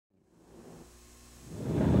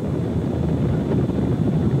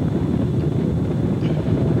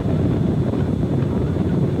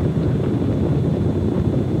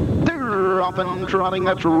trotting.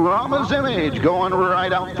 That's Rama's Image going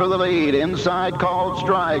right out for the lead. Inside Called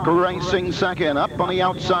Strike racing second. Up on the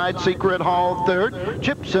outside, Secret Hall third.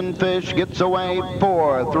 Chips and Fish gets away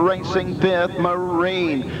fourth. Racing fifth,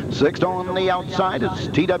 Marine. Sixth on the outside, it's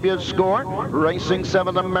TW Score. Racing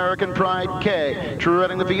seventh, American Pride K.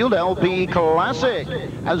 Treading the field, LB Classic.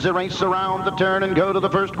 As they race around the turn and go to the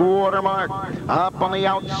first quarter mark. Up on the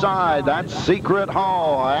outside, that's Secret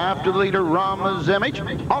Hall. After the leader, Rama's Image.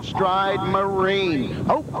 Off stride, Marine.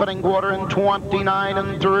 Opening quarter in 29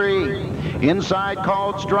 and 3. Inside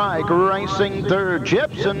Called Strike, racing third.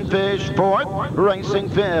 Chips and Fish fourth. Racing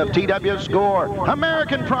fifth, TW Score.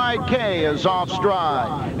 American Pride K is off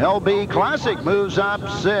stride. LB Classic moves up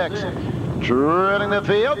sixth. Treading the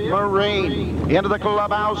field, Marine. Into the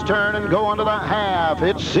clubhouse turn and go into the half.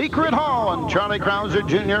 It's Secret Hall and Charlie Krauser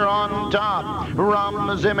Jr. on top.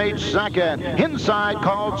 Rama's Image second. Inside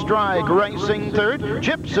Called Strike, racing third.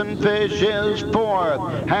 Chips and Fish is fourth.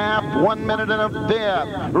 Half, 1 minute and a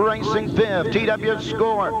fifth. Racing fifth, TW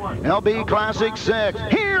Score. LB Classic sixth.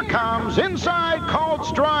 Here comes Inside Called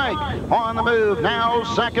Strike. On the move now,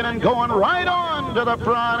 second and going right on to the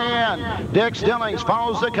front end. Dick Stillings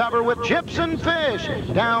follows the cover with Chips and Fish.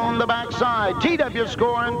 Down the backside, TW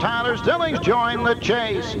Score and Tyler Stillings join the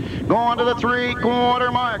chase. Going to the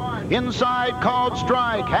three-quarter mark. Inside Called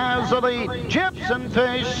Strike has the lead. Chips and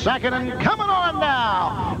Fish second and coming on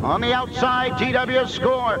now. On the outside, TW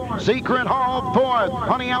Score. Secret Hall fourth.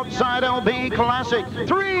 On the outside, LB Classic.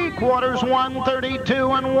 3/4,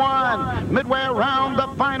 132 and 1. Midway around the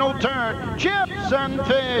final turn. Chips and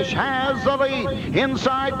Fish has the lead.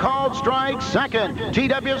 Inside Called Strike second.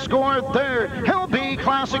 TW Score third. LB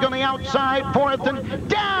Classic on the outside fourth, and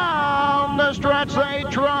down the stretch they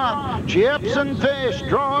trot. Chips and Fish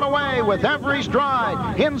drawn away with every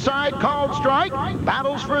stride. Inside Called Strike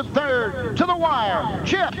battles for third to the wire.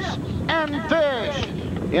 Chips and Fish.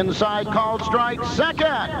 Inside Called Strike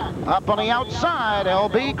second. Up on the outside,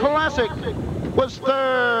 LB Classic was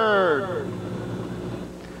third.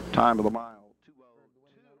 Time of the mile.